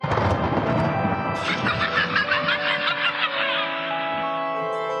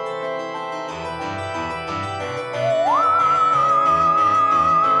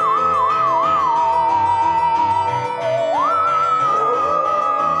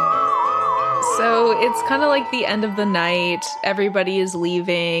So it's kind of like the end of the night. Everybody is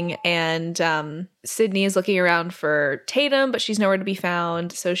leaving, and Sydney is looking around for Tatum, but she's nowhere to be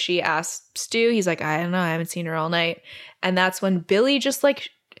found. So she asks Stu. He's like, I don't know. I haven't seen her all night. And that's when Billy just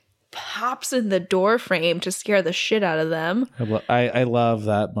like pops in the door frame to scare the shit out of them. I love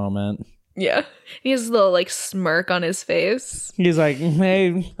that moment. Yeah. He has a little like smirk on his face. He's like,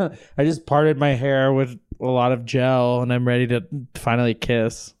 hey, I just parted my hair with a lot of gel and I'm ready to finally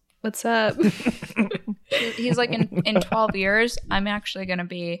kiss. What's up? He's like, in 12 years, I'm actually going to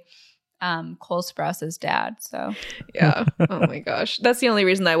be Cole Sprouse's dad. So yeah. Oh my gosh. That's the only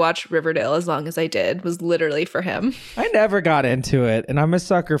reason I watched Riverdale as long as I did, was literally for him. I never got into it, and I'm a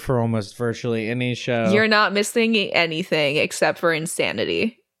sucker for almost virtually any show. You're not missing anything except for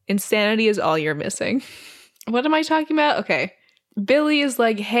Insanity. Insanity is all you're missing. What am I talking about? Okay. Billy is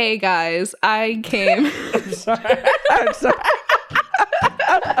like, hey guys, I came. I'm sorry. I'm sorry.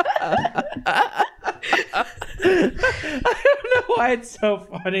 I don't know why it's so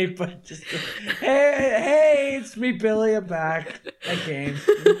funny, but just hey, it's me, Billy. I'm back. I came.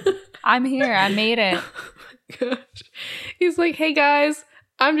 I'm here. I made it. Gosh. He's like, hey guys,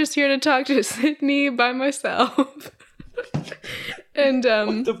 I'm just here to talk to Sydney by myself. And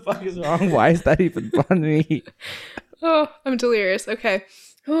what the fuck is wrong? Why is that even funny? Oh, I'm delirious. Okay.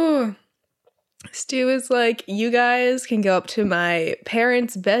 Oh. Stu is like, you guys can go up to my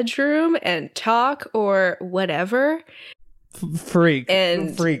parents' bedroom and talk or whatever. Freak.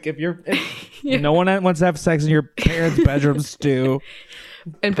 If Yeah. No one wants to have sex in your parents' bedroom, Stu.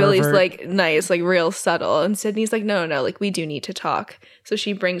 And Pervert. Billy's like, nice, like real subtle. And Sydney's like, no, like we do need to talk. So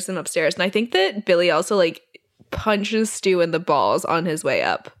she brings them upstairs. And I think that Billy also like punches Stu in the balls on his way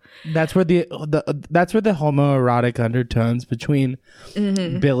up. That's where the homoerotic undertones between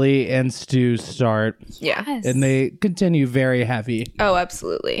Billy and Stu start. Yeah. Yes. And they continue very heavy Oh,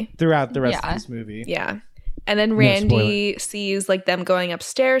 absolutely. throughout the rest of this movie. Yeah. And then Randy sees like them going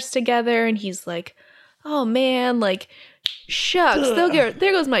upstairs together and he's like, oh man, like shucks,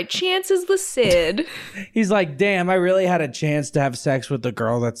 there goes my chances with Sid. He's like, damn, I really had a chance to have sex with the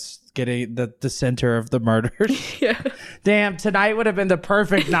girl that's getting the center of the murders. Yeah. Damn, tonight would have been the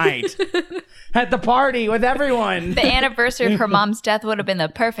perfect night. At the party with everyone. The anniversary of her mom's death would have been the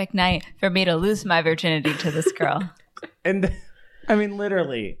perfect night for me to lose my virginity to this girl. And I mean,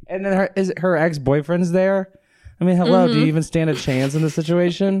 literally. And then her ex-boyfriend's there. I mean, hello, do you even stand a chance in this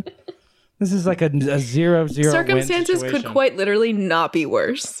situation? This is like a 0-0 Circumstances could quite literally not be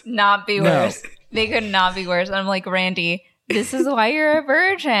worse. Not be worse. They could not be worse. I'm like, Randy, this is why you're a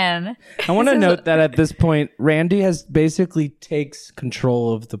virgin. I want to note that at this point, Randy has basically takes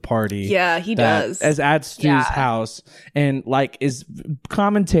control of the party. Yeah, he does. As at Stu's house and like is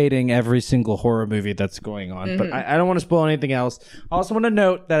commentating every single horror movie that's going on. But I don't want to spoil anything else. I also want to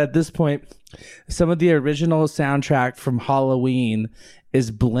note that at this point, some of the original soundtrack from Halloween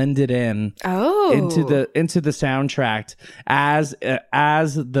is blended in into the soundtrack as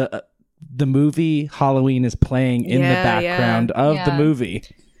the movie Halloween is playing in the background of the movie.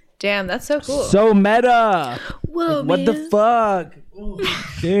 Damn, that's so cool. So meta. Whoa, like, what the fuck?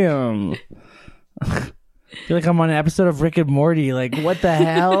 Damn. I feel like I'm on an episode of Rick and Morty. Like, what the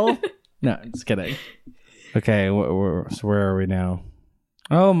hell? No, just kidding. Okay, so where are we now?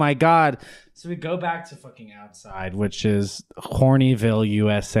 Oh my god. So we go back to fucking outside, which is Hornyville,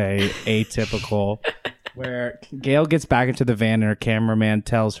 USA, atypical, where Gail gets back into the van and her cameraman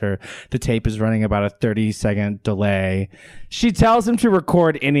tells her the tape is running about a 30-second delay. She tells him to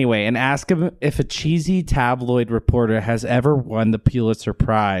record anyway and ask him if a cheesy tabloid reporter has ever won the Pulitzer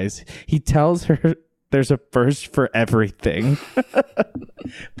Prize. He tells her there's a first for everything.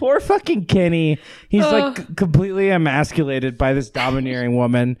 Poor fucking Kenny. He's like completely emasculated by this domineering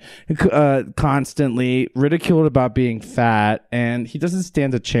woman, constantly ridiculed about being fat, and he doesn't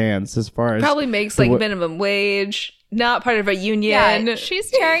stand a chance as far as probably makes like minimum wage, not part of a union. Yeah,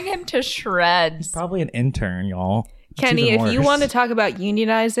 she's tearing him to shreds. He's probably an intern, y'all. Kenny, if you want to talk about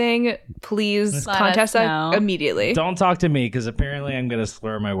unionizing, please contact us immediately. Don't talk to me because apparently I'm going to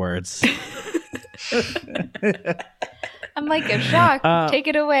slur my words. I'm like, Jacques, take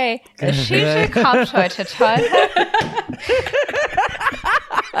it away. Give me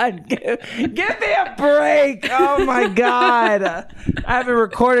a break. Oh my god. I haven't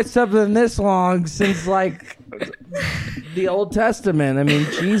recorded something this long since like the Old Testament. I mean,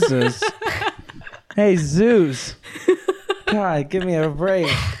 Jesus. Hey, Zeus. God, give me a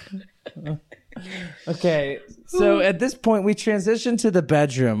break. Okay, so at this point, we transition to the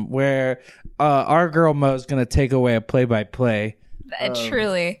bedroom where our girl Mo is going to take away a play-by-play.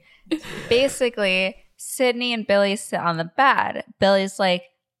 Truly. Basically, Sydney and Billy sit on the bed. Billy's like,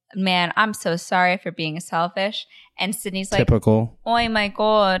 man, I'm so sorry for being selfish. And Sydney's like, Typical. oh my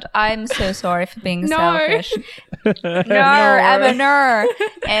God, I'm so sorry for being No. selfish. No.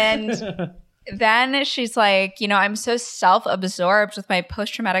 And then she's like, I'm so self-absorbed with my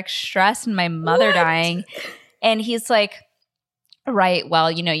post-traumatic stress and my mother dying. And he's like, right,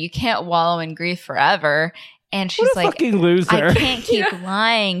 well, you can't wallow in grief forever. And she's What a like, fucking loser. I can't keep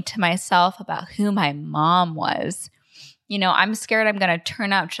lying to myself about who my mom was. I'm scared I'm going to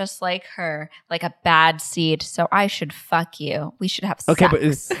turn out just like her, like a bad seed. So I should fuck you. We should have sex. Okay,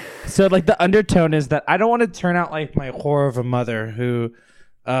 but so like the undertone is that I don't want to turn out like my whore of a mother who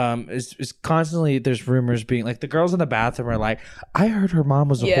is constantly, there's rumors being like the girls in the bathroom are like, I heard her mom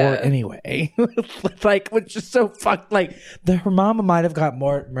was a Yeah. whore anyway. Like, which is so fucked. Like her mama might have got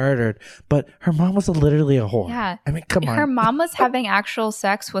murdered, but her mom was literally a whore. Yeah. I mean, come on. Her mom was having actual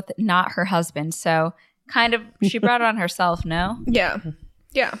sex with not her husband. So kind of, she brought it on herself, no? Yeah.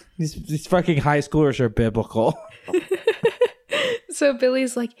 Yeah. These fucking high schoolers are biblical. So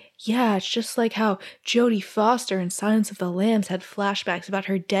Billy's like, yeah, it's just like how Jodie Foster in Silence of the Lambs had flashbacks about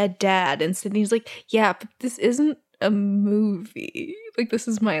her dead dad. And Sydney's like, yeah, but this isn't a movie. Like, this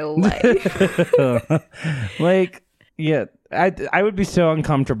is my life. Like, yeah, I would be so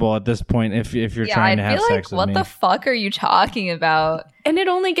uncomfortable at this point if you're trying to have I'd be like, sex with what me. the fuck are you talking about? And it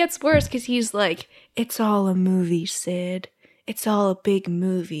only gets worse because he's like, it's all a movie, Sid. It's all a big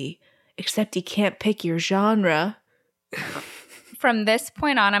movie. Except you can't pick your genre. From this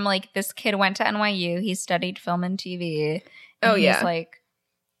point on, I'm like, this kid went to NYU. He studied film and TV. Oh, he's yeah. like,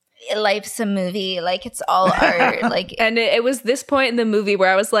 life's a movie. Like, it's all art. Like, And it was this point in the movie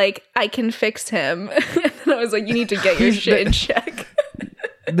where I was like, I can fix him. And then I was like, you need to get your shit in check.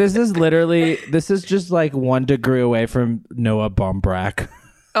 This is just like 1 degree away from Noah Baumbach,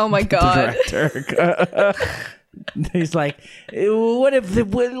 Oh my God. the director. He's like, what if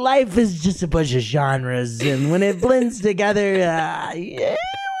life is just a bunch of genres, and when it blends together, yeah,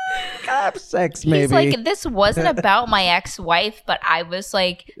 have sex maybe. he's like, this wasn't about my ex-wife, but I was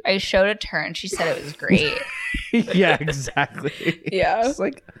like, I showed it to her and she said it was great. Yeah, exactly. Yeah. Just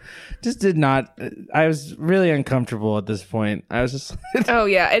like, just did not. I was really uncomfortable at this point. I was just. Oh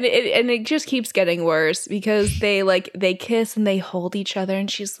yeah, and it just keeps getting worse because they kiss and they hold each other, and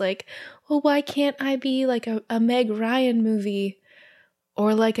she's like, "Well, why can't I be like a Meg Ryan movie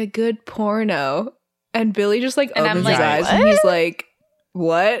or like a good porno?" And Billy just like And I'm opens like, his eyes and "What?" he's like,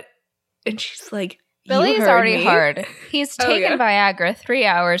 "What?" And she's like, "You Billy's heard already me." hard. He's Oh, taken yeah. Viagra 3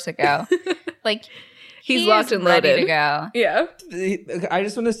 hours ago. Like, He's he locked is and ready loaded. to go. Yeah. I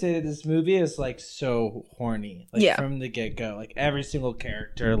just want to say that this movie is like so horny, like Yeah. from the get go. Like every single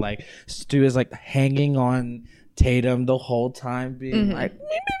character, like Stu is like hanging on Tatum the whole time, being Mhm. like,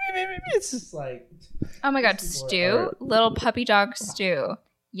 "Me." It's just like, Oh my God, People Stu, are- little puppy dog Stu.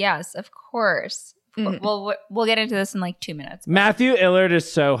 Yes, of course. Mhm. We'll get into this in like 2 minutes. Matthew Illard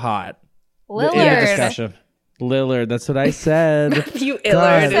is so hot. In the Lillard. discussion. Lillard, that's what I said. You God.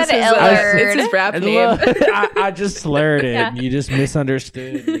 Illard You is said his, Illard. it's his rap And name. look, I just slurred it. Yeah. And you just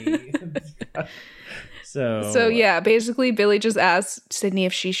misunderstood me. So yeah, basically Billy just asked Sydney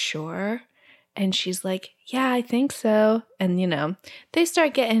if she's sure. And she's like, yeah, I think so. And, they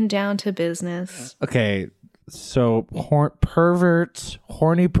start getting down to business. Okay, so perverts,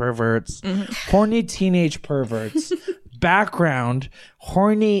 horny perverts, horny teenage perverts. Background: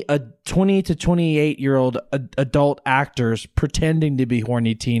 horny 20 to 28-year-old adult actors pretending to be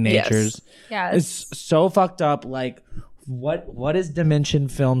horny teenagers. Yes. It's so fucked up. Like, what is Dimension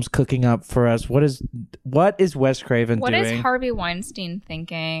Films cooking up for us? What is Wes Craven What doing? is Harvey Weinstein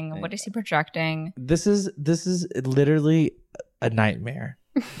thinking? What is he projecting? This is literally a nightmare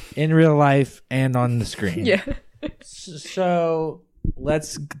in real life and on the screen. Yeah. So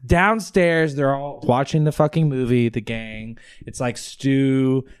let's downstairs. They're all watching the fucking movie. The gang. It's like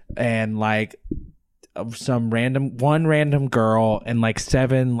Stu and like one random girl and like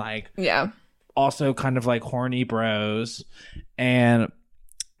 7 like Yeah. also kind of like horny bros. And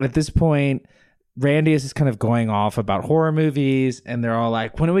at this point, Randy is just kind of going off about horror movies, and they're all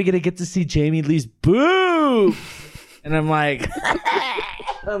like, when are we gonna get to see Jamie Lee's boob? And I'm like,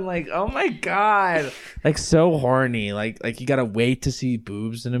 oh my God, like so horny. Like you gotta wait to see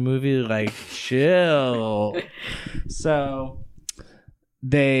boobs in a movie. Like, chill. So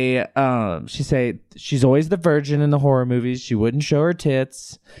she say she's always the virgin in the horror movies. She wouldn't show her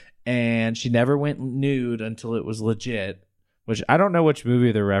tits, and she never went nude until it was legit. Which I don't know which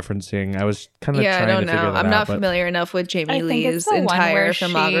movie they're referencing. I was kind of Yeah, I trying don't to figure know. that I'm out. not but- familiar enough with Jamie I think Lee's it's the one entire where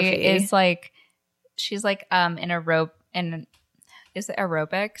filmography. she is like, she's like in a rope and is it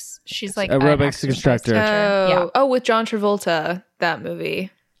aerobics? She's like an Aerobics exercise instructor. teacher. Yeah. Oh, with John Travolta, that movie.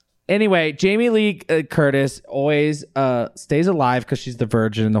 Anyway, Jamie Lee Curtis always stays alive because she's the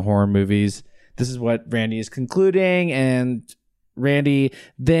virgin in the horror movies. This is what Randy is concluding, and Randy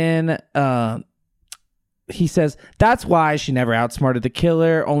then he says that's why she never outsmarted the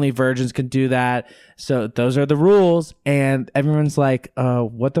killer. Only virgins can do that. So those are the rules. And everyone's like,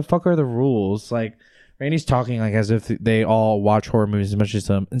 what the fuck are the rules? Like, Randy's talking like as if they all watch horror movies as much as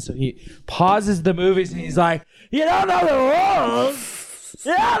him. And so he pauses the movies and he's like, you don't know the rules.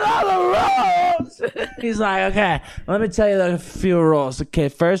 You don't know the rules. He's like, okay, let me tell you a few rules. Okay,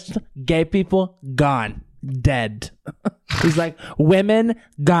 first, gay people, gone. Dead. He's like, women,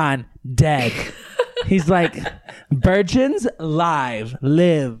 gone. Dead. He's like, virgins, live.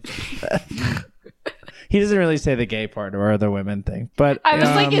 He doesn't really say the gay part or the women thing, but I was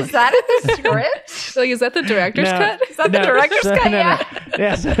like, is that in the script? Like, is that the director's cut? Is that the director's cut? Yeah.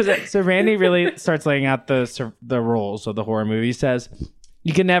 Yeah. So Randy really starts laying out the rules of the horror movie. He says,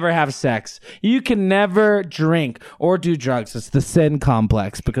 you can never have sex. You can never drink or do drugs. It's the sin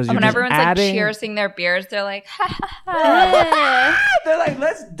complex because you're when just everyone's adding... like cheersing their beers, they're like, ha ha ha. They're like,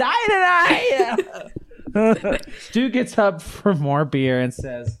 let's die tonight. Stu gets up for more beer and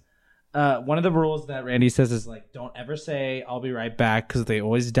says, one of the rules that Randy says is like, don't ever say I'll be right back because they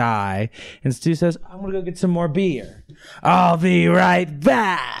always die. And Stu says, I'm gonna go get some more beer. I'll be right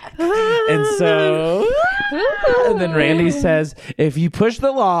back. And so and then Randy says, if you push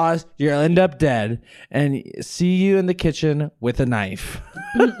the laws, you'll end up dead, and see you in the kitchen with a knife.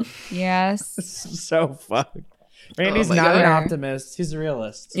 Yes. So fucked. Randy's Oh my not God. an optimist, he's a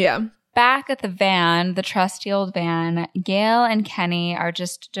realist. Yeah. Back at the van, the trusty old van, Gail and Kenny are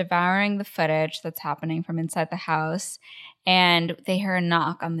just devouring the footage that's happening from inside the house. And they hear a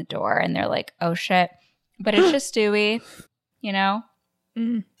knock on the door and they're like, oh shit. But it's just Stewie, you know?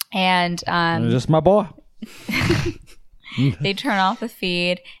 Mm. And Just my boy. they turn off the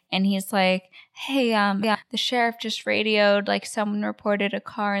feed and he's like, hey, yeah, the sheriff just radioed, like someone reported a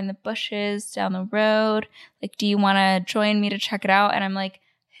car in the bushes down the road. Like, do you want to join me to check it out? And I'm like,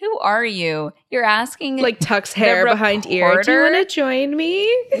 who are you? You're asking Like tucks hair behind ear. Do you reporter? want to join me?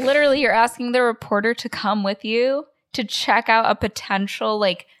 Literally, you're asking the reporter to come with you to check out a potential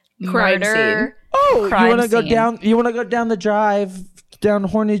like Crime murder. Oh, crime you want to go scene. down? You want to go down the drive, down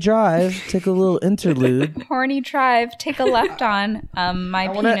Horny Drive, take a little interlude. Horny Drive, take a left on my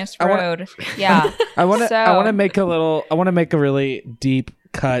penis I wanna- road. Yeah. I want to. So- I want to make a little. I want to make a really deep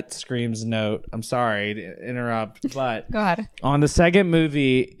cut screams note. I'm sorry to interrupt, but Go ahead. on the second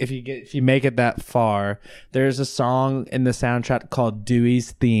movie, if you make it that far, there's a song in the soundtrack called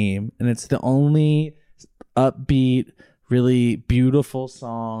Dewey's Theme, and it's the only upbeat, really beautiful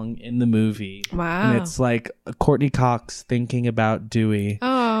song in the movie. Wow. And it's like Courtney Cox thinking about Dewey.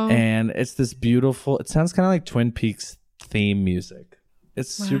 Oh. And it's this beautiful, it sounds kind of like Twin Peaks theme music. It's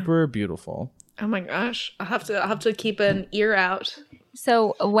super beautiful. Oh my gosh. I'll have to keep an ear out.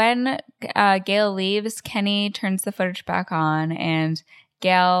 So when Gail leaves, Kenny turns the footage back on and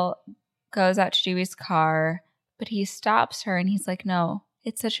Gail goes out to Dewey's car, but he stops her and he's like, no,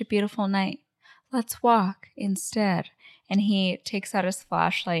 it's such a beautiful night. Let's walk instead. And he takes out his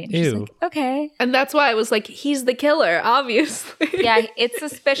flashlight and she's Ew. like, okay. And that's why I was like, he's the killer, obviously. Yeah, it's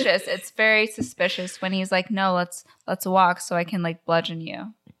suspicious. It's very suspicious when he's like, no, let's walk so I can like bludgeon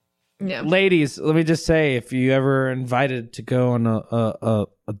you. Yeah. Ladies, let me just say, if you ever invited to go on a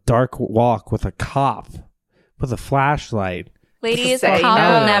dark walk with a cop with a flashlight, Ladies, Say Tom no.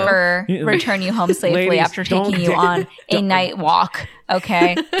 will never return you home safely Ladies, after don't taking you date- on a don't- night walk.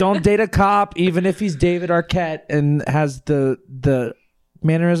 Okay. don't date a cop, even if he's David Arquette and has the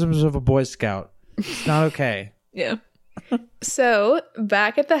mannerisms of a Boy Scout. It's not okay. Yeah. So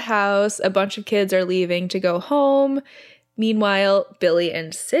back at the house, a bunch of kids are leaving to go home. Meanwhile, Billy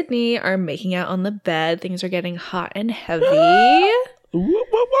and Sydney are making out on the bed. Things are getting hot and heavy.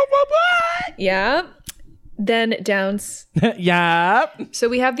 Yeah. Then Yeah. so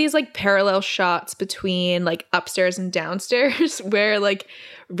we have these like parallel shots between like upstairs and downstairs where like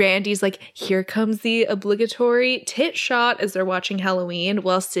Randy's like, here comes the obligatory tit shot as they're watching Halloween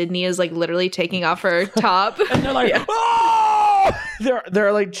while Sydney is like literally taking off her top. And they're like, Yeah. oh!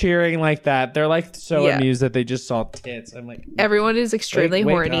 They're like cheering like that. They're like so Yeah. amused that they just saw tits. I'm like, Everyone is extremely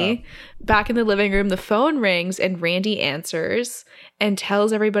Wake horny. up. Back in the living room, the phone rings and Randy answers and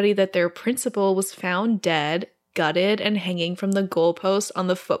tells everybody that their principal was found dead, gutted, and hanging from the goalpost on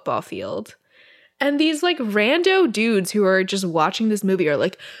the football field. And these like rando dudes who are just watching this movie are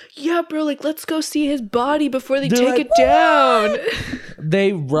like, yeah, bro, like let's go see his body before they take it down.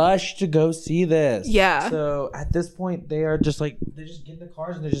 They rush to go see this. Yeah. So at this point, they are just like, they just get in the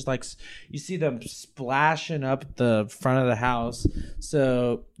cars and they're just like, you see them splashing up the front of the house.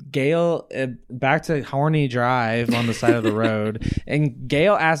 So Gail, back to Horny Drive on the side of the road. And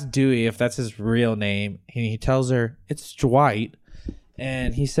Gail asks Dewey if that's his real name. He tells her it's Dwight.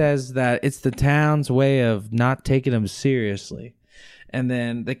 And he says that it's the town's way of not taking him seriously. And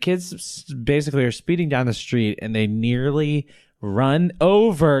then the kids basically are speeding down the street and they nearly run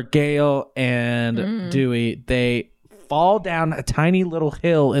over Gail and Dewey. They fall down a tiny little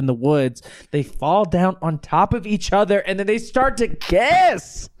hill in the woods. They fall down on top of each other and then they start to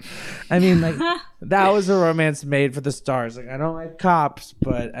kiss. I mean, like, that was a romance made for the stars. Like, I don't like cops,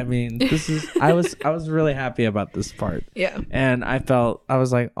 but I mean, this is, I was really happy about this part. Yeah. And I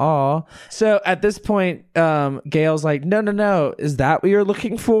was like, oh. So at this point, Gail's like, no, is that what you're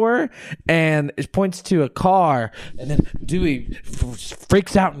looking for? And it points to a car. And then Dewey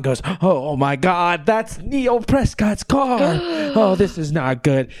freaks out and goes, oh my God, that's Neil Prescott's car. Oh, this is not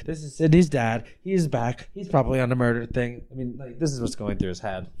good. This is Sydney's dad. He's back. He's probably on a murder thing. I mean, like, this is what's going through his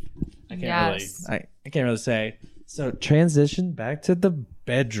head. I can't really say. So transition back to the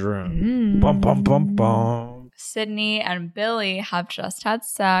bedroom. Bum bum bum bum. Sydney and Billy have just had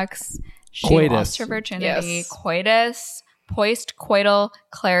sex. She Coitus. lost her virginity. Yes. Coitus, post-coital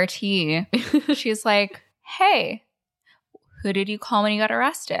clarity. She's like, hey, who did you call when you got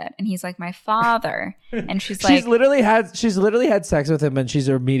arrested? And he's like, my father. And she's like, she's literally had sex with him, and she's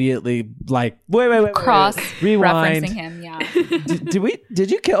immediately like, wait, cross rewind. referencing him. Yeah.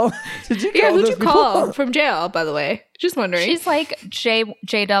 Did you kill? Yeah, who'd those you people? call from jail, by the way? Just wondering. She's like,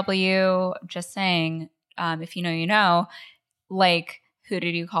 JW, just saying, if you know, you know, like, who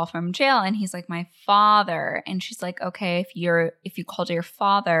did you call from jail? And he's like, my father. And she's like, okay, if you called your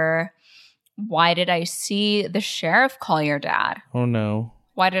father, why did I see the sheriff call your dad? Oh no.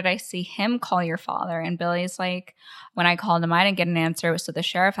 Why did I see him call your father? And Billy's like, when I called him, I didn't get an answer, so the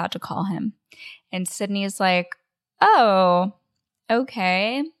sheriff had to call him. And Sydney's like, oh,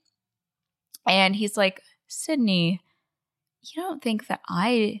 okay. And he's like, Sydney, you don't think that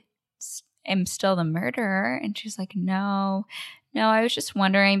I am still the murderer? And she's like, no, I was just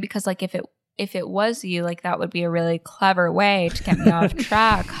wondering because, like, if it was you, like, that would be a really clever way to get me off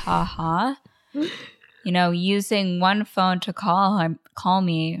track. Ha. You know, using one phone to call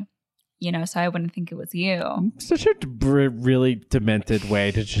me, you know, so I wouldn't think it was you. Such a really demented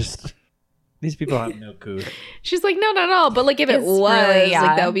way to just. These people have no clue. She's like, no. But like, if it It's was, really,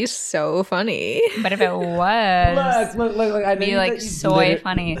 like, that would be so funny. But if it was, Look, I know it'd be like soy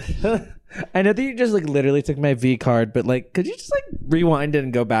funny. I know that you just like literally took my V card, but like, could you just like rewind it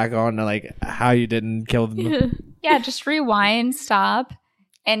and go back on to like how you didn't kill them? Yeah, just rewind, stop.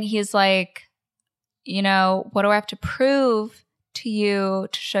 And he's like, you know, what do I have to prove to you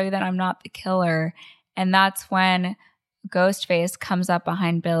to show you that I'm not the killer? And that's when Ghostface comes up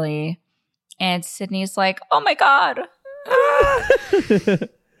behind Billy. And Sydney's like, oh my God.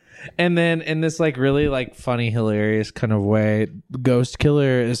 And then in this like really like funny, hilarious kind of way, Ghost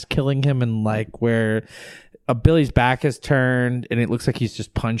Killer is killing him in like where Billy's back is turned and it looks like he's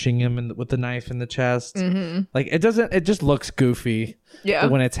just punching him with the knife in the chest. Mm-hmm. Like it just looks goofy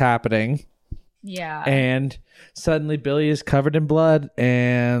when it's happening. Yeah. And suddenly Billy is covered in blood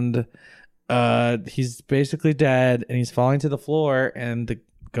and he's basically dead and he's falling to the floor and the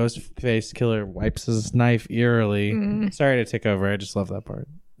Ghostface killer wipes his knife eerily. Sorry to take over. I just love that part.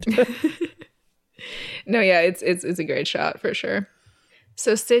 No, yeah, it's a great shot for sure.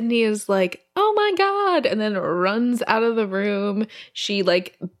 So Sydney is like, oh my God, and then runs out of the room. She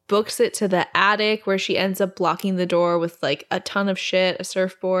like books it to the attic where she ends up blocking the door with like a ton of shit, a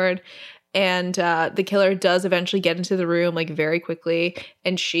surfboard. And the killer does eventually get into the room like very quickly,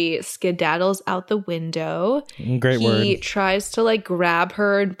 and she skedaddles out the window. Great word. He tries to like grab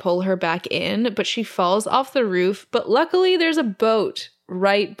her and pull her back in, but she falls off the roof. But luckily there's a boat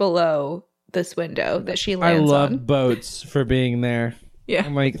right below this window that she lands on. I love boats for being there. Yeah.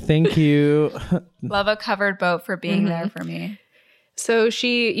 I'm like, thank you. Love a covered boat for being there for me. So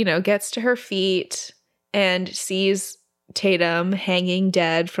she, you know, gets to her feet and sees Tatum hanging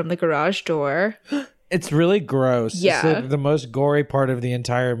dead from the garage door. It's really gross. Yeah. It's the most gory part of the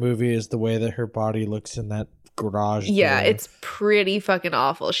entire movie is the way that her body looks in that garage Yeah, door. it's pretty fucking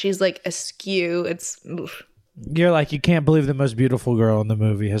awful. She's like askew. It's oof. You're like, you can't believe the most beautiful girl in the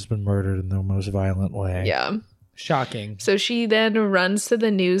movie has been murdered in the most violent way. Yeah. Shocking. So she then runs to the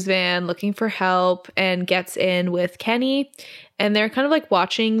news van looking for help and gets in with Kenny. And they're kind of like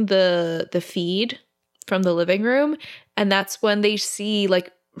watching the feed from the living room. And that's when they see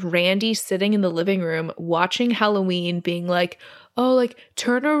like Randy sitting in the living room watching Halloween, being like, oh, like,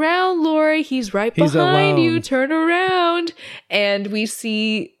 turn around, Lori. He's right behind you. Turn around. And we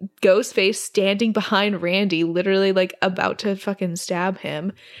see Ghostface standing behind Randy, literally like about to fucking stab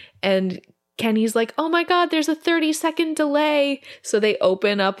him. And Kenny's like, oh my God, there's a 30-second delay. So they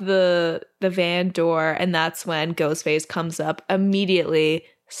open up the van door, and that's when Ghostface comes up, immediately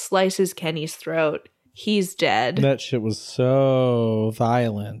slices Kenny's throat. He's dead. That shit was so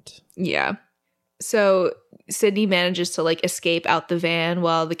violent. Yeah. So Sydney manages to like escape out the van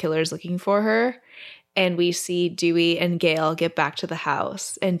while the killer's looking for her. And we see Dewey and Gail get back to the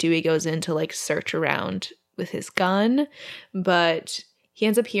house. And Dewey goes in to like search around with his gun. But he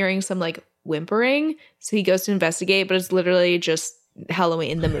ends up hearing some like whimpering. So he goes to investigate, but it's literally just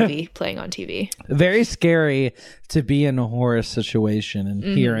Halloween, the movie playing on TV. Very scary to be in a horror situation and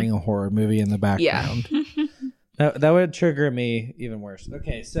hearing a horror movie in the background. Yeah. That would trigger me even worse.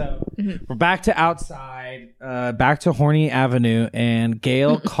 Okay, so we're back to outside, back to Horny Avenue, and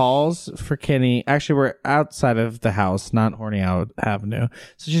Gail calls for Kenny. Actually, we're outside of the house, not Horny Avenue.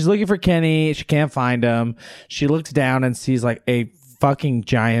 So she's looking for Kenny. She can't find him. She looks down and sees like a fucking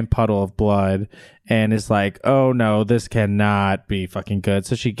giant puddle of blood and is like, oh no, this cannot be fucking good.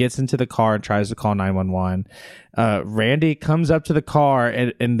 So she gets into the car and tries to call 911. Randy comes up to the car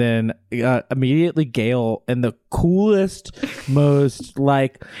and then immediately Gail, in the coolest, most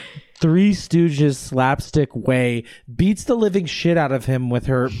like Three Stooges slapstick way, beats the living shit out of him with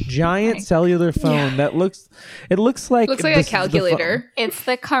her giant cellular phone that looks like a calculator. It's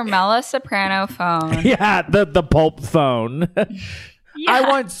the Carmela Soprano phone. Yeah, the pulp phone. Yeah. I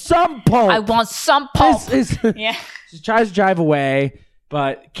want some pulp. I want some pulp. Yeah. She tries to drive away,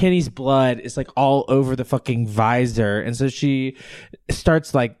 but Kenny's blood is like all over the fucking visor, and so she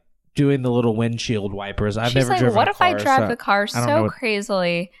starts like doing the little windshield wipers. She's never driven what a if car, I drive the car so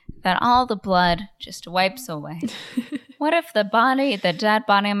crazily that all the blood just wipes away? What if the dead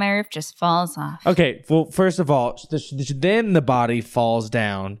body on my roof just falls off? Okay, well, first of all, then the body falls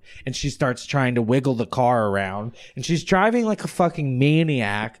down and she starts trying to wiggle the car around, and she's driving like a fucking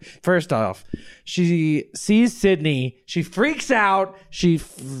maniac. First off, she sees Sydney, she freaks out, she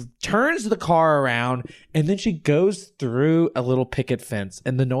turns the car around, and then she goes through a little picket fence,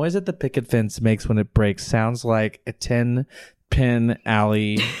 and the noise that the picket fence makes when it breaks sounds like a 10-pin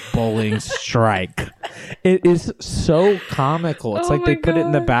alley bowling strike. It is so comical. It's like they put it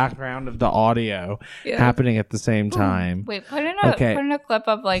in the background of the audio happening at the same time. Wait, put in a clip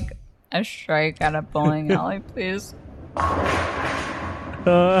of like a strike at a bowling alley, please.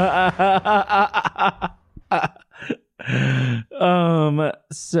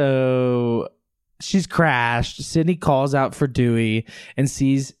 So she's crashed. Sydney calls out for Dewey and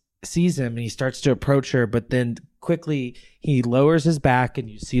sees him, and he starts to approach her, but then quickly he lowers his back and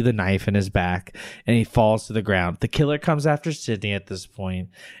you see the knife in his back, and he falls to the ground. The killer comes after Sydney at this point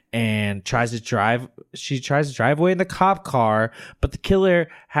and tries to drive away in the cop car, but the killer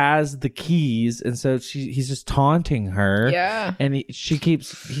has the keys, and so he's just taunting her. Yeah. And he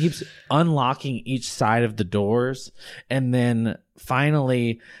keeps unlocking each side of the doors, and then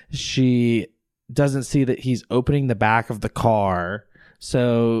finally she doesn't see that he's opening the back of the car.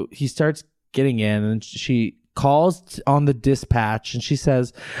 So he starts getting in, and she calls on the dispatch, and she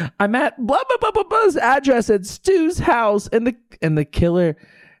says, I'm at blah blah blah blah blah's address at Stu's house, and the killer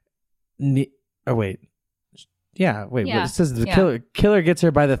it says the killer gets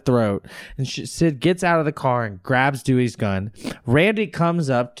her by the throat, and Sid gets out of the car and grabs Dewey's gun. Randy comes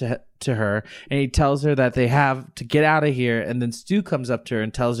up to her, and he tells her that they have to get out of here, and then Stu comes up to her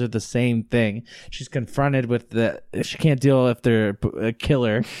and tells her the same thing. She's confronted with she can't deal if they're a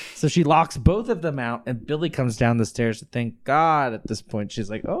killer, so she locks both of them out, and Billy comes down the stairs. Thank God at this point she's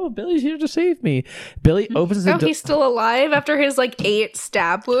like, oh, Billy's here to save me. Billy opens the door. He's still alive after his like 8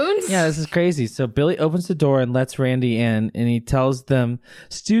 stab wounds. Yeah, this is crazy. So Billy opens the door and lets Randy in, and he tells them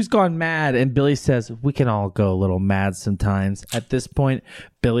Stu's gone mad, and Billy says, we can all go a little mad sometimes. At this point,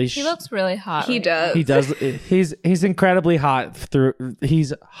 Billy looks really hot. He does. He does. He's incredibly hot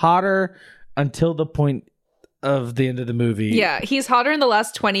he's hotter until the point of the end of the movie. Yeah, he's hotter in the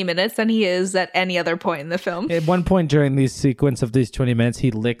last 20 minutes than he is at any other point in the film. At one point during the sequence of these 20 minutes, he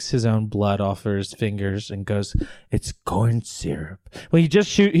licks his own blood off of his fingers and goes, it's corn syrup. Well, he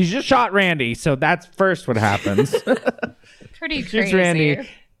just shot Randy, so that's first what happens. Pretty crazy. Randy.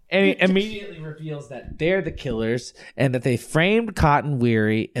 And he immediately reveals that they're the killers and that they framed Cotton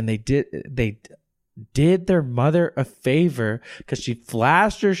Weary and they did their mother a favor because she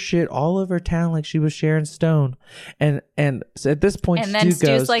flashed her shit all over town like she was Sharon Stone. And so at this point, And then Stu Stu's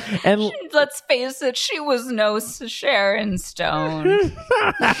goes, like, and let's face it, she was no Sharon Stone.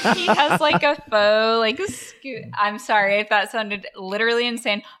 He has like a faux, like, I'm sorry if that sounded literally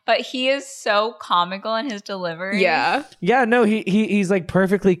insane, but he is so comical in his delivery. Yeah. yeah, no, he's like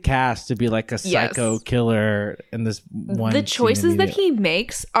perfectly cast to be like a Yes. psycho killer in this one. The scene choices that immediately. he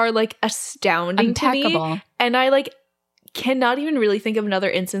makes are like astounding to me. Impeccable. And I like cannot even really think of another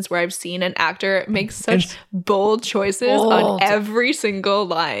instance where I've seen an actor make such It's- bold choices on Bold. every single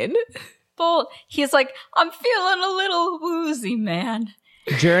line. Bold. He's like, I'm feeling a little woozy, man.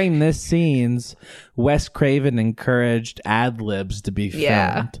 During this scenes, Wes Craven encouraged ad libs to be filmed.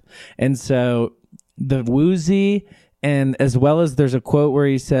 Yeah. And so the woozy, and as well as there's a quote where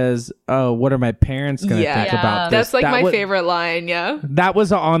he says, "Oh, what are my parents going to Yeah. think Yeah. about this?" That's like That my wa- favorite line. Yeah. That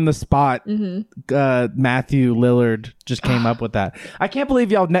was on the spot. Mm-hmm. Matthew Lillard just came up with that. I can't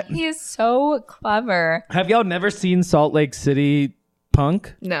believe y'all He is so clever. have y'all never seen Salt Lake City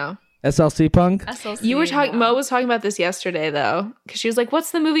Punk? No. SLC Punk? SLC, You were talking, no. Mo was talking about this yesterday though. Because she was like,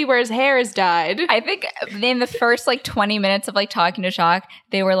 what's the movie where his hair is dyed? I think in the first like 20 minutes of like talking to Shock,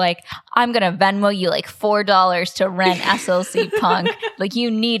 they were like, I'm going to Venmo you like $4 to rent SLC Punk. Like,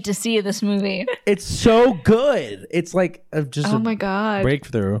 you need to see this movie. It's so good. It's like just Oh a my God.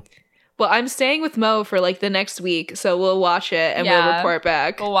 breakthrough. Well, I'm staying with Mo for like the next week. So we'll watch it and we'll Yeah. report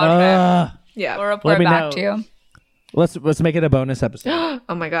back. We'll watch it. Yeah. We'll report me back know. to you. Let's make it a bonus episode.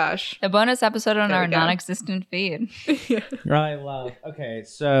 Oh my gosh. A bonus episode on There our we go. non-existent feed. I love. Okay,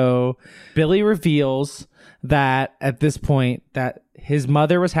 so Billy reveals that at this point that his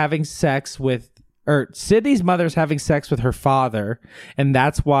mother was having sex with, or Sydney's mother's having sex with her father, and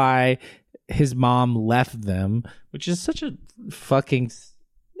that's why his mom left them, which is such a fucking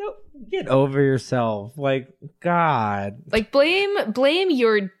no. Get over yourself, like God. Like blame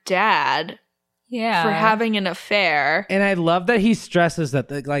your dad Yeah. for having an affair. And I love that he stresses that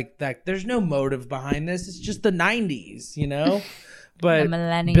that there's no motive behind this. It's just the 90s, you know. But the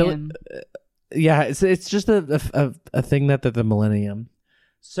millennium. yeah, it's just a thing that the millennium.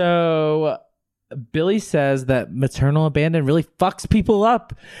 So Billy says that maternal abandon really fucks people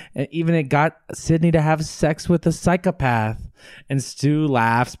up, and even it got Sydney to have sex with a psychopath. And Stu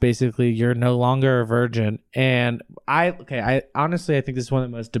laughs, basically, you're no longer a virgin. And I honestly, I think this is one of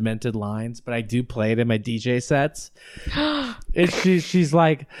the most demented lines, but I do play it in my DJ sets.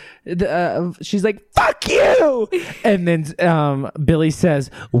 She's like, fuck you. And then Billy says,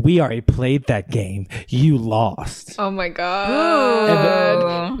 we already played that game. You lost. Oh my God.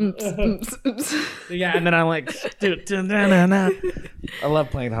 Ooh. Yeah, and then I'm like, I love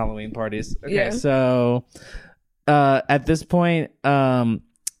playing Halloween parties. Okay, Yeah. so at this point,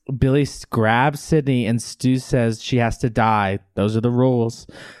 Billy grabs Sydney and Stu says she has to die. Those are the rules.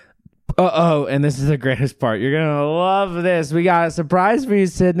 Uh-oh, and this is the greatest part. You're going to love this. We got a surprise for you,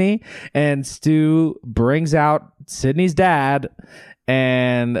 Sydney. And Stu brings out Sydney's dad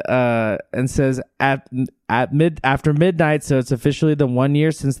and says after midnight, so it's officially the 1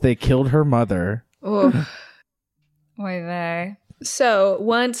 year since they killed her mother. Oh. Oy vey. So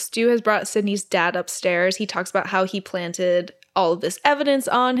once Stu has brought Sydney's dad upstairs, he talks about how he planted all of this evidence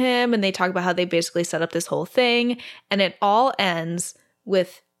on him, and they talk about how they basically set up this whole thing, and it all ends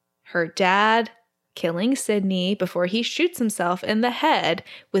with her dad killing Sydney before he shoots himself in the head,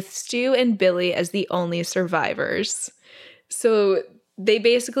 with Stu and Billy as the only survivors. So they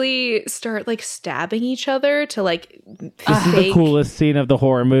basically start like stabbing each other to like This is the coolest scene of the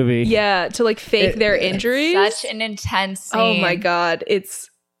horror movie. Yeah, to like fake their injuries. Such an intense scene. Oh my God, it's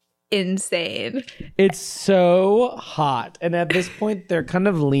insane. It's so hot. And at this point, they're kind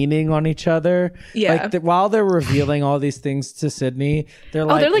of leaning on each other. Yeah. Like while they're revealing all these things to Sydney, they're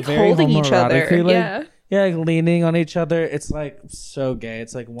like, They're like very holding each other. homoerotically, like, Yeah. Yeah, like leaning on each other. It's like so gay.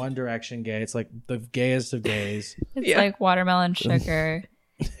 It's like One Direction gay. It's like the gayest of gays. It's Yeah. like watermelon sugar.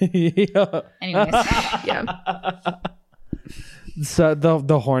 Yeah. Anyways. Yeah. So the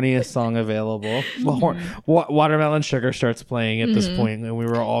horniest song available. Watermelon Sugar starts playing at this point, and we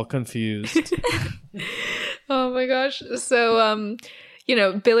were all confused. Oh my gosh. So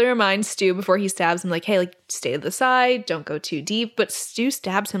Billy reminds Stu before he stabs him, like, hey, like, stay to the side, don't go too deep. But Stu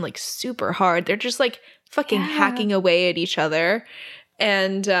stabs him like super hard. They're just like fucking hacking away at each other.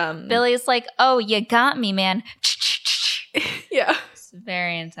 And Billy's like, oh, you got me, man. yeah. It's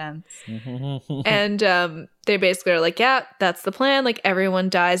very intense. And they basically are like, yeah, that's the plan. Like, everyone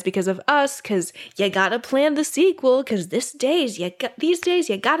dies because of us, because you gotta plan the sequel, because these days you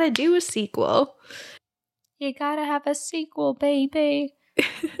gotta do a sequel. You gotta have a sequel, baby.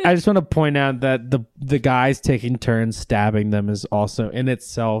 I just want to point out that the guys taking turns stabbing them is also in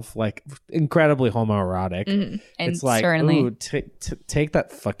itself like incredibly homoerotic. And It's like, certainly, ooh, take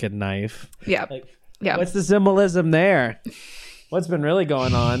that fucking knife. Yeah. Like, Yeah. what's the symbolism there? What's been really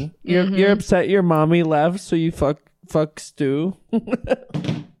going on? You're upset your mommy left, so you fuck Stu.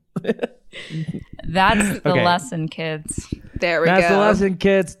 that's the Okay. lesson, kids. There we That's go. the lesson,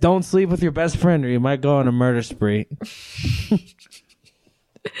 kids. Don't sleep with your best friend, or you might go on a murder spree.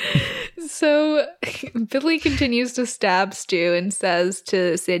 So Billy continues to stab Stu and says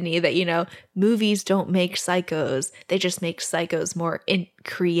to Sydney that, movies don't make psychos. They just make psychos more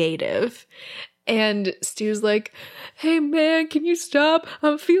creative. And Stu's like, hey man, can you stop?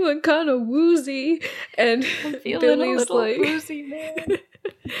 I'm feeling kind of woozy. And Billy's like,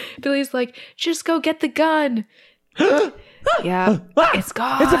 Billy's like, just go get the gun. Yeah, it's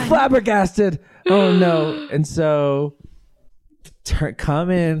gone. It's a flabbergasted. Oh no. And so come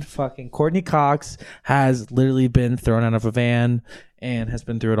in, fucking Courtney Cox has literally been thrown out of a van and has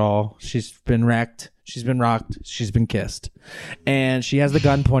been through it all. She's been wrecked. She's been rocked. She's been kissed. And she has the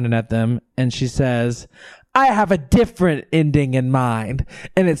gun pointed at them. And she says, I have a different ending in mind.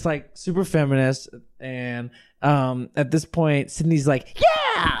 And it's like super feminist. And at this point, Sydney's like,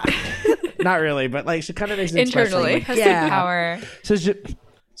 yeah. Not really, but like she kind of makes an expression, Internally. like, Pussy yeah. power.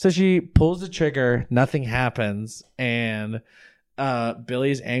 So she pulls the trigger, nothing happens, and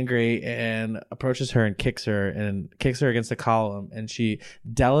Billy's angry and approaches her and kicks her against the column, and she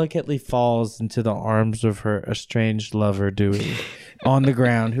delicately falls into the arms of her estranged lover Dewey on the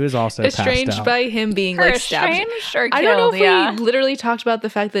ground, who is also estranged passed out. by him being Her like stabbed. estranged or killed, I don't know if yeah. we literally talked about the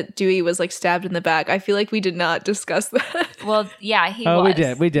fact that Dewey was like stabbed in the back. I feel like we did not discuss that. Well, yeah, he Oh, was.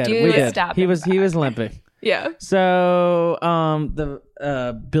 we did. Dude was stabbed He in was the back. limping. Yeah. So the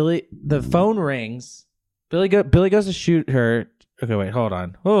phone rings. Billy goes to shoot her. Okay, wait, hold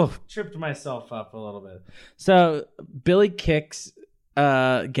on. Oh, tripped myself up a little bit. So Billy kicks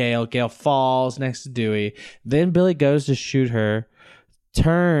Gail. Gail falls next to Dewey. Then Billy goes to shoot her.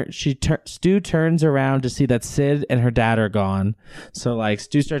 Stu turns around to see that Sid and her dad are gone. So like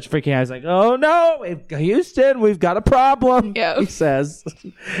Stu starts freaking out. He's like, "Oh no, Houston, we've got a problem." Yeah. He says.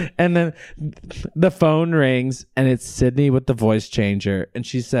 And then the phone rings and it's Sydney with the voice changer, and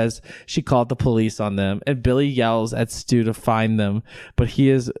she says she called the police on them, and Billy yells at Stu to find them, but he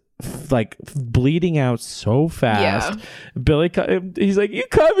is like bleeding out so fast. He's like, "You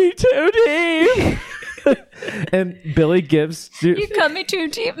cut me too deep." And Billy gives Stu. You cut me too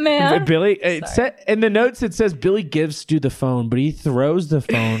deep, man. In the notes it says Billy gives Stu the phone, but he throws the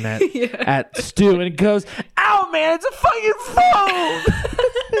phone at Stu and goes, "Ow, man! It's a fucking phone!"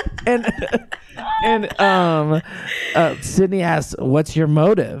 and Sydney asks, "What's your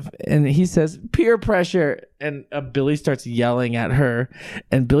motive?" And he says, "Peer pressure." And Billy starts yelling at her,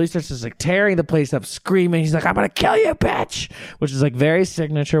 and Billy starts just like tearing the place up, screaming. He's like, "I'm gonna kill you, bitch!" Which is like very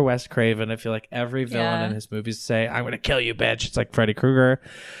signature Wes Craven. I feel like every villain in his movies say, "I'm gonna kill you, bitch." It's like Freddy Krueger.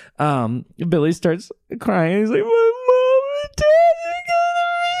 Billy starts crying. He's like, "My mom and dad are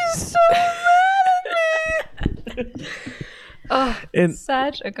gonna be so mad at me." Oh, And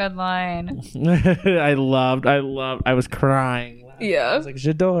Such a good line. I was crying. yeah. I was like,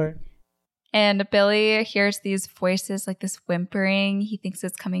 "J'adore." And Billy hears these voices, like this whimpering. He thinks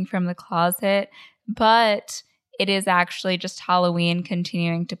it's coming from the closet, but it is actually just Halloween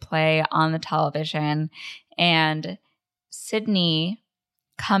continuing to play on the television. And Sydney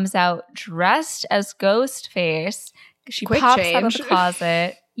comes out dressed as Ghostface. She Quick pops out of change. the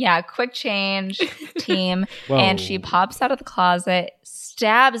closet. Yeah, quick change team. Whoa. And she pops out of the closet,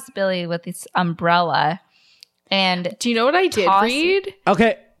 stabs Billy with this umbrella. And Do you know what I did Toss- read?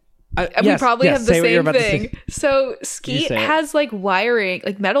 Okay. We probably have the say what you're same about to say. thing. So You Skeet say it. has like wiring,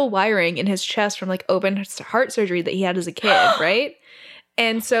 like metal wiring in his chest from like open heart surgery that he had as a kid, right?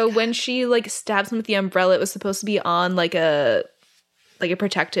 And so when she like stabs him with the umbrella, it was supposed to be on like a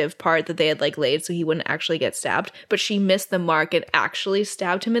protective part that they had like laid so he wouldn't actually get stabbed, but she missed the mark and actually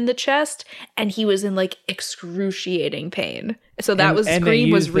stabbed him in the chest, and he was in like excruciating pain. So that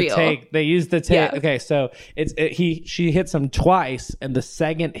scream was real. They used the take. Yeah. Okay, so she hits him twice, and the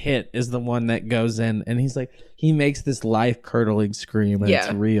second hit is the one that goes in, and he makes this life curdling scream, and it's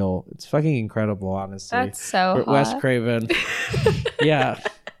Yeah. real. It's fucking incredible, honestly. that's so Wes hot. Craven. Yeah.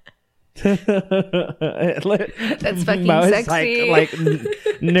 That's fucking sexy. Like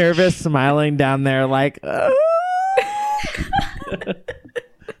nervous, smiling down there, like.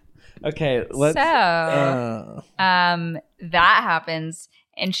 Okay, let's. So, that happens,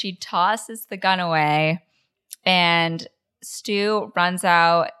 and she tosses the gun away, and Stu runs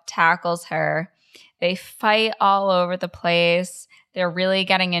out, tackles her. They fight all over the place. They're really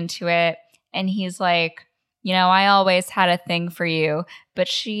getting into it. And he's like, you know, I always had a thing for you. But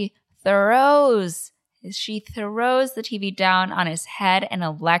she throws the TV down on his head and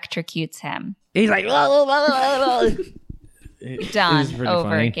electrocutes him. He's like, Done. Over.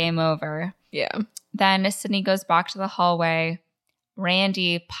 Funny. Game over. Yeah. Then Sydney goes back to the hallway.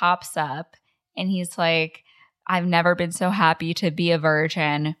 Randy pops up and he's like, I've never been so happy to be a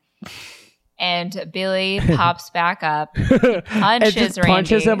virgin. And Billy pops back up, punches just Randy.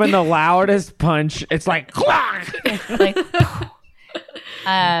 punches him in the loudest punch. It's like, like,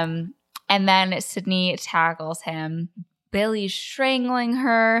 and then Sydney tackles him. Billy's strangling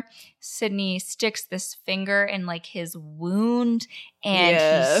her. Sydney sticks this finger in like his wound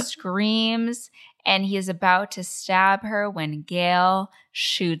and he screams and he is about to stab her when Gail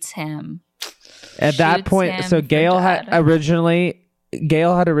shoots him. At that point, so Gail had originally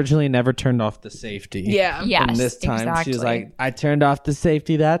never turned off the safety. Yeah. Yes, and this time exactly. she was like, I turned off the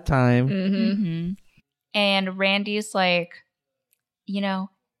safety that time. Mm-hmm. And Randy's like, you know,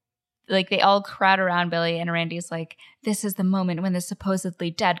 like they all crowd around Billy and Randy's like, this is the moment when the supposedly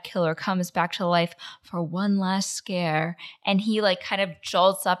dead killer comes back to life for one last scare. And he like kind of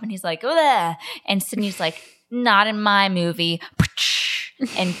jolts up and he's like, ugh. And Sydney's like, not in my movie.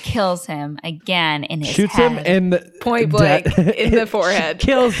 And kills him again in his Shoots head. him in the Point blank in the forehead.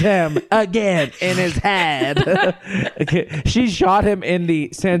 Kills him again in his head. Okay. She shot him in the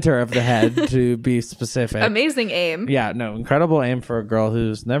center of the head, to be specific. Amazing aim. Yeah, no, incredible aim for a girl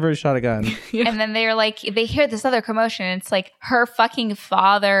who's never shot a gun. And then they're like, they hear this other commotion. And it's like her fucking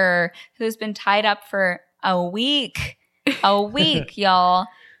father who's been tied up for a week, y'all.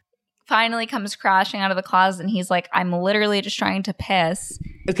 Finally comes crashing out of the closet and he's like, I'm literally just trying to piss.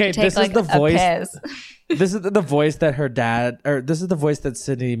 Okay, Take, this like, is the a voice. piss. This is the voice that her dad, or this is the voice that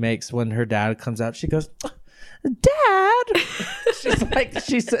Sydney makes when her dad comes out. She goes, Dad. She's like,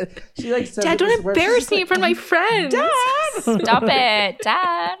 she says Dad, don't embarrass me in front of my friends. Dad. Stop it,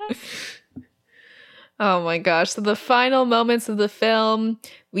 Dad. Oh my gosh. So the final moments of the film,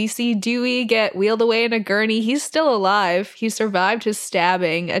 we see Dewey get wheeled away in a gurney. He's still alive. He survived his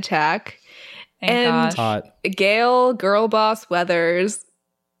stabbing attack. Thank And gosh. Hot. Gail, girl boss Weathers,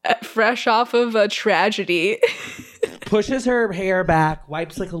 fresh off of a tragedy. Pushes her hair back,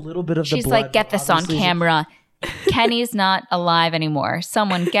 wipes like a little bit of the She's blood. like, get this on Obviously, camera. Kenny's not alive anymore.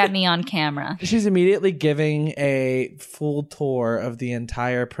 Someone get me on camera. She's immediately giving a full tour of the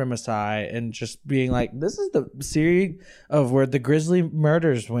entire premises and just being like, this is the series of where the grisly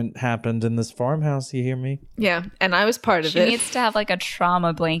murders happened in this farmhouse. You hear me? Yeah, and I was part of She it. needs to have like a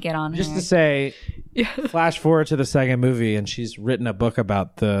trauma blanket on Just her. to say, flash forward to the second movie, and she's written a book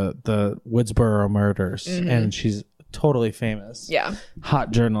about the Woodsboro murders, and she's totally famous. Yeah. Hot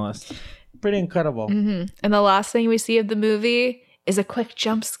journalist. Pretty incredible. And the last thing we see of the movie is a quick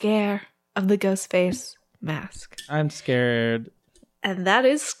jump scare of the Ghostface mask. I'm scared. And that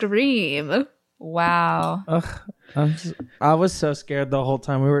is Scream. Wow. Ugh, I was so scared the whole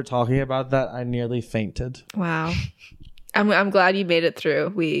time we were talking about that. I nearly fainted. Wow. I'm glad you made it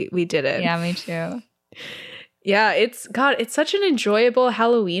through. We did it. Yeah, me too. Yeah, it's such an enjoyable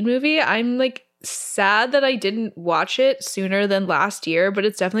Halloween movie. I'm like sad that I didn't watch it sooner than last year, but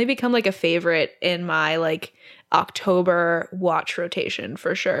it's definitely become like a favorite in my like October watch rotation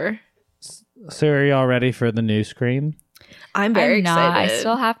for sure. So are y'all ready for the new Scream? I'm very I'm not. excited. I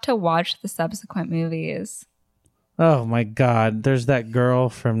still have to watch the subsequent movies. Oh my God. There's that girl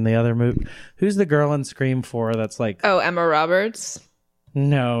from the other movie. Who's the girl in Scream 4 that's like, Oh, Emma Roberts.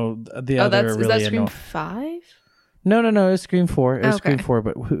 no, the Oh, other is really that Scream annoying. 5? No, it was Scream 4. It was Okay. Scream 4,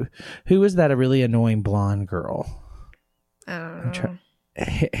 but who was that a really annoying blonde girl? I don't know.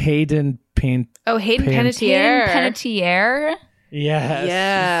 Hayden Payne. Oh, Hayden Pan- Panettiere. Panettiere. Yes.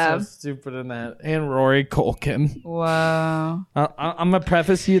 Yeah. She's so stupid in that. And Rory Culkin. Whoa. I'm going to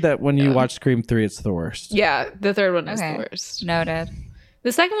preface you that when you watch Scream 3, it's the worst. Yeah, the third one is Okay. the worst. Noted.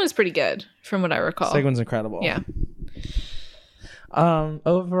 The second one is pretty good, from what I recall. Second one's incredible. Yeah.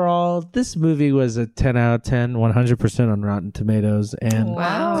 Overall, this movie was a 10 out of 10, 100% on Rotten Tomatoes, and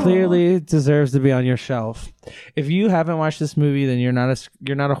Wow. clearly deserves to be on your shelf. If you haven't watched this movie, then you're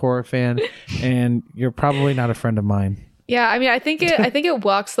not a horror fan, and you're probably not a friend of mine. Yeah, I mean, I think it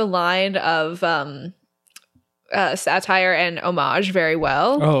walks the line of satire and homage very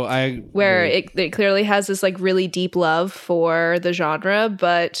well. Oh, Where it clearly has this like really deep love for the genre,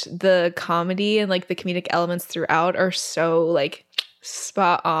 but the comedy and like the comedic elements throughout are so like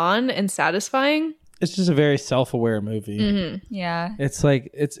spot on and satisfying. it's just a very self-aware movie. Mm-hmm. Yeah. It's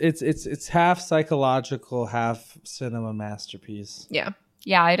like it's half psychological, half cinema masterpiece. Yeah.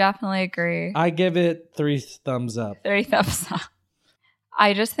 Yeah, I definitely agree. I give it 3 thumbs up. 30 thumbs up.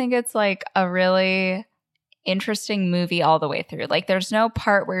 I just think it's like a really interesting movie all the way through. Like there's no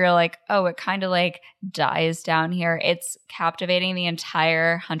part where you're like, oh, it kind of like dies down here. It's captivating the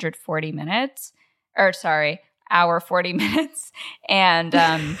entire 140 minutes. Or sorry, hour 40 minutes. And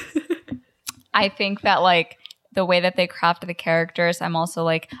I think that like the way that they craft the characters, I'm also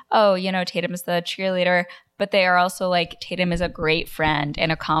like, oh, you know, Tatum is the cheerleader, but they are also like, Tatum is a great friend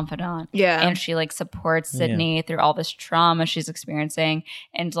and a confidant. Yeah. And she like supports Sydney through all this trauma she's experiencing.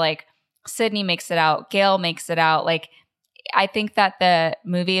 And like Sydney makes it out. Gail makes it out. Like, I think that the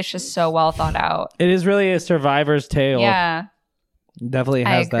movie is just so well thought out. It is really a survivor's tale. Yeah. Definitely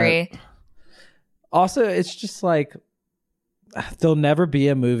has I agree. that. Also, it's just like, there'll never be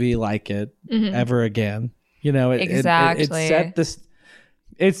a movie like it ever again. You know, Exactly.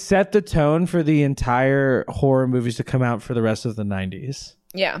 It set the tone for the entire horror movies to come out for the rest of the 90s.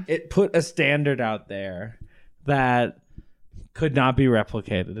 Yeah. It put a standard out there that could not be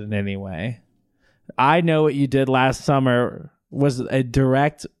replicated in any way. I Know What You Did Last Summer was a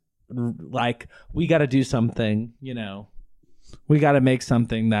direct, like, we got to do something, you know. We got to make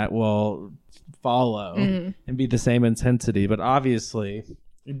something that will follow and be the same intensity. But obviously,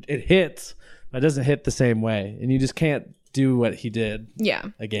 it hits, but it doesn't hit the same way. And you just can't do what he did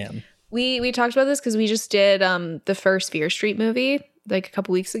again. We talked about this because we just did the first Fear Street movie like a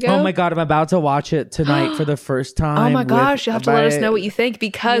couple weeks ago. Oh my God, I'm about to watch it tonight for the first time. Oh my gosh, you'll have to let us know what you think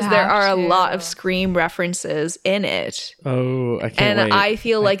because You there have are a to. lot of Scream references in it. Oh, I can't And wait. I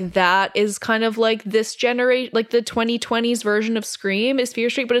feel like that is kind of like this generation, like the 2020s version of Scream is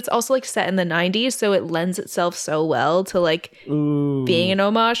Fear Street, but it's also like set in the 90s, so it lends itself so well to like Ooh. being an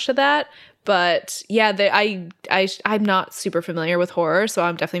homage to that. But yeah, I'm not super familiar with horror, so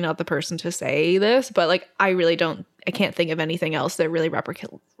I'm definitely not the person to say this. But like, I can't think of anything else that really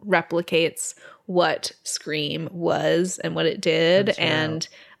replicates what Scream was and what it did. That's and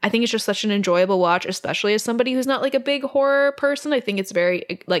I think it's just such an enjoyable watch, especially as somebody who's not like a big horror person. I think it's very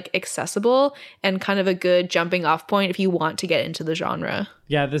like accessible and kind of a good jumping off point if you want to get into the genre.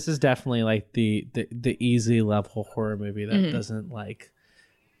 Yeah, this is definitely like the easy level horror movie that doesn't like,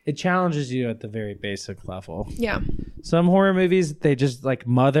 it challenges you at the very basic level. Yeah. Some horror movies, they just like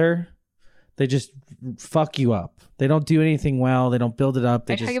Mother, they just fuck you up. They don't do anything well. They don't build it up.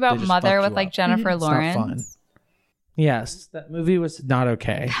 Are you talking about Mother with like Jennifer It's not fun. Lawrence? Yes, that movie was not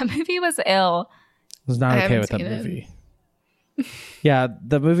okay. That movie was ill. I was not I okay haven't with that seen it. movie. Yeah,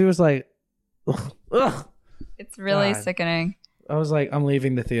 the movie was like, ugh. It's really God. sickening. I was like, I'm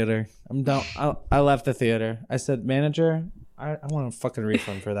leaving the theater. I'm done. I left the theater. I said, manager, I want a fucking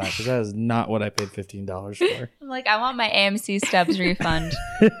refund for that because that is not what I paid $15 for. I'm like, I want my AMC Stubs refund.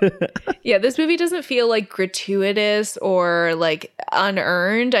 Yeah, this movie doesn't feel like gratuitous or like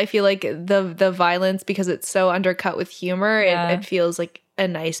unearned. I feel like the violence, because it's so undercut with humor, it feels like a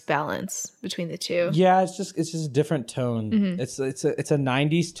nice balance between the two. Yeah, it's just a different tone. It's a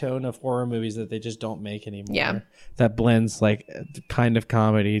 90s tone of horror movies that they just don't make anymore. Yeah. That blends like kind of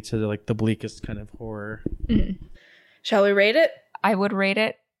comedy to like the bleakest kind of horror. Shall we rate it? I would rate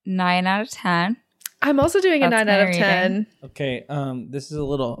it 9 out of 10. I'm also doing a That's 9 out my of 10. Okay, this is a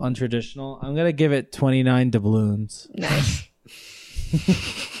little untraditional. I'm gonna give it 29 doubloons. Nice.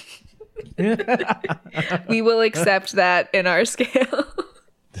 We will accept that in our scale.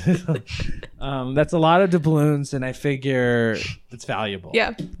 That's a lot of doubloons, and I figure it's valuable.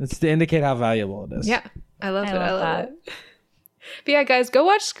 Yeah. It's to indicate how valuable it is. Yeah. I love it. I love that. it. But yeah, guys, go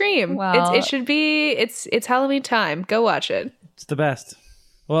watch Scream. Well- It should be it's Halloween time. Go watch it. It's the best.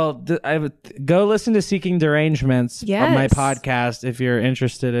 Well, I would go listen to Seeking Derangements on my Yes. podcast if you're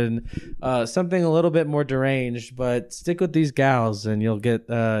interested in something a little bit more deranged. But stick with these gals, and you'll get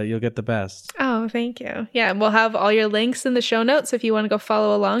the best. Oh, thank you. Yeah, and we'll have all your links in the show notes. So if you want to go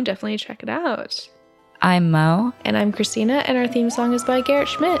follow along, definitely check it out. I'm Mo. And I'm Christina, and our theme song is by Garrett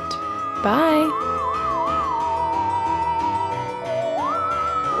Schmidt. Bye.